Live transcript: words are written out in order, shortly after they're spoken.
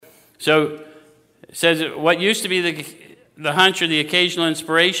So it says what used to be the hunch or the occasional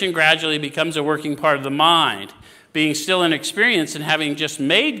inspiration gradually becomes a working part of the mind. Being still inexperienced and having just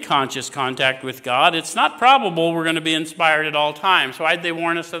made conscious contact with God, it's not probable we're going to be inspired at all times. Why'd they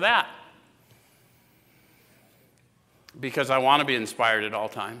warn us of that? Because I want to be inspired at all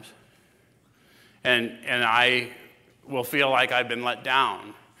times. And I will feel like I've been let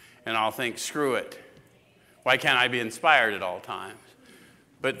down. And I'll think, screw it. Why can't I be inspired at all times?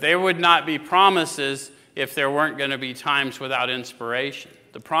 But there would not be promises if there weren't going to be times without inspiration.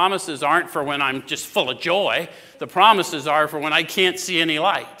 The promises aren't for when I'm just full of joy. The promises are for when I can't see any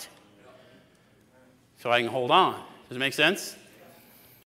light. So I can hold on. Does it make sense?